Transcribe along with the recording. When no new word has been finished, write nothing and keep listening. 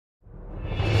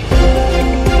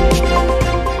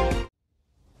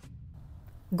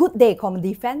Good day,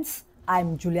 comedy fans.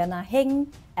 I'm Juliana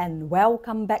Heng, and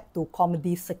welcome back to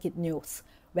Comedy Circuit News,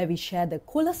 where we share the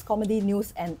coolest comedy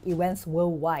news and events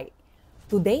worldwide.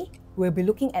 Today, we'll be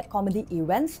looking at comedy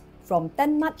events from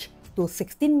 10 March to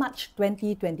 16 March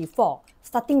 2024,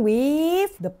 starting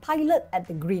with The Pilot at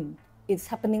the Green. It's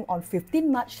happening on 15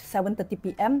 March 7:30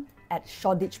 p.m. at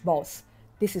Shoreditch Balls.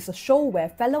 This is a show where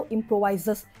fellow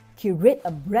improvisers curate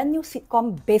a brand new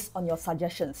sitcom based on your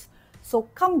suggestions. So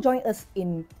come join us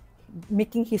in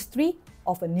making history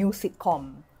of a new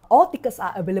sitcom. All tickets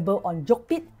are available on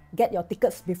JokePit. Get your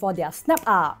tickets before they are snapped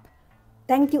up.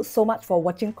 Thank you so much for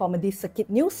watching Comedy Circuit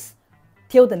News.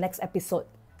 Till the next episode.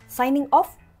 Signing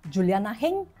off, Juliana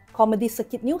Heng, Comedy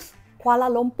Circuit News, Kuala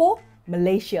Lumpur,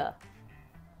 Malaysia.